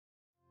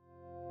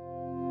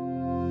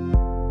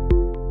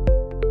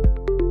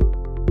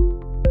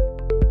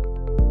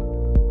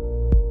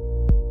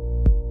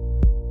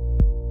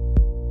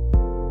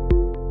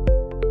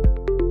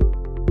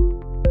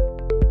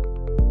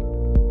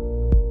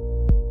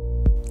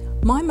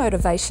My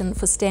motivation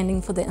for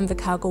standing for the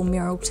Invercargill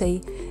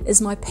mayoralty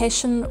is my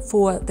passion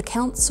for the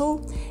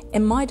council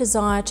and my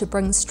desire to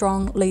bring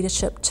strong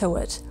leadership to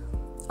it.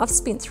 I've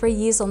spent 3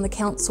 years on the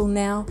council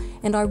now,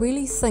 and I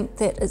really think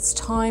that it's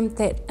time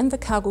that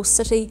Invercargill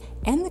City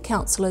and the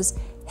councillors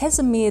has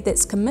a mayor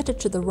that's committed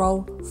to the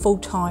role full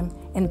time,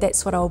 and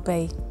that's what I'll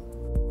be.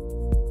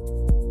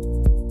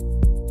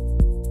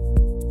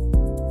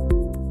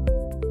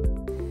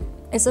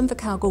 As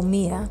Invercargill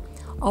Mayor,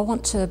 I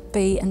want to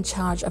be in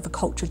charge of a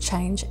culture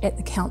change at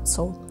the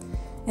council.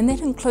 And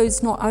that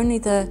includes not only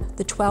the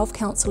 12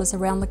 councillors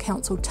around the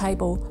council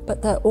table,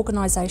 but the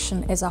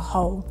organisation as a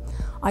whole.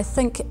 I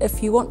think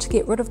if you want to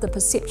get rid of the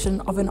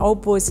perception of an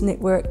old boys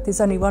network,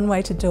 there's only one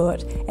way to do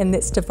it, and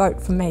that's to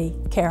vote for me,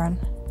 Karen.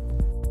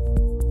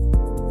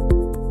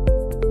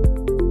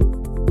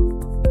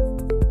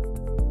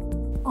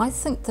 I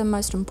think the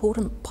most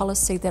important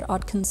policy that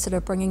I'd consider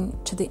bringing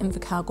to the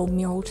Invercargill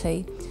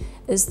mayoralty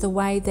is the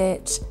way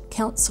that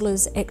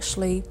councillors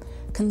actually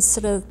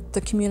consider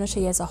the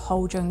community as a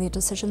whole during their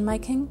decision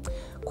making.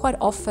 Quite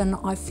often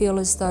I feel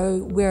as though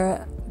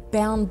we're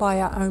bound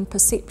by our own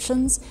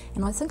perceptions,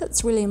 and I think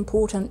it's really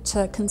important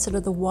to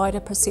consider the wider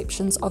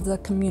perceptions of the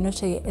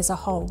community as a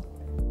whole.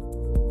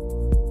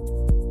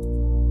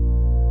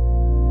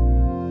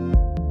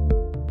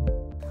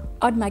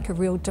 I'd make a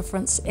real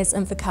difference as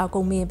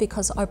Invercargill Mayor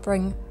because I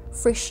bring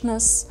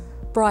freshness,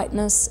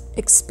 brightness,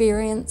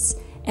 experience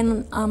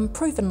and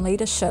proven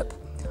leadership.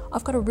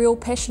 I've got a real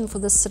passion for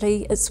this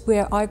city. It's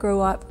where I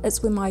grew up,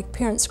 it's where my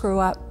parents grew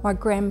up, my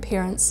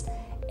grandparents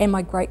and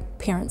my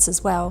great-parents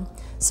as well.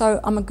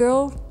 So I'm a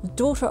girl,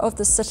 daughter of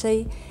the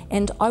city,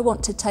 and I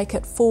want to take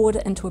it forward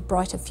into a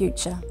brighter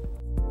future.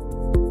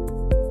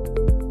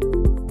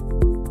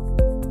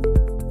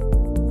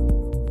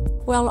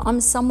 Well, I'm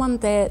someone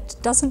that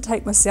doesn't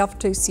take myself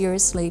too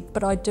seriously,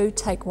 but I do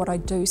take what I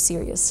do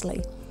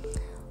seriously.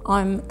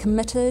 I'm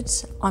committed,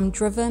 I'm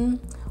driven,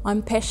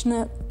 I'm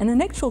passionate, and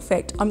in actual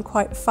fact, I'm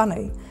quite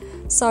funny.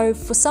 So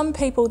for some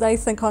people, they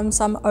think I'm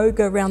some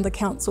ogre around the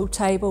council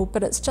table,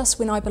 but it's just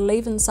when I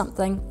believe in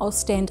something, I'll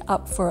stand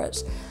up for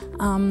it.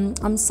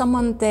 I'm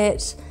someone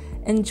that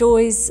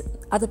enjoys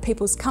other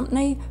people's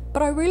company,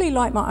 but I really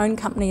like my own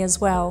company as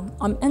well.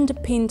 I'm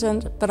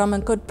independent, but I'm a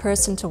good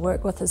person to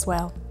work with as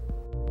well.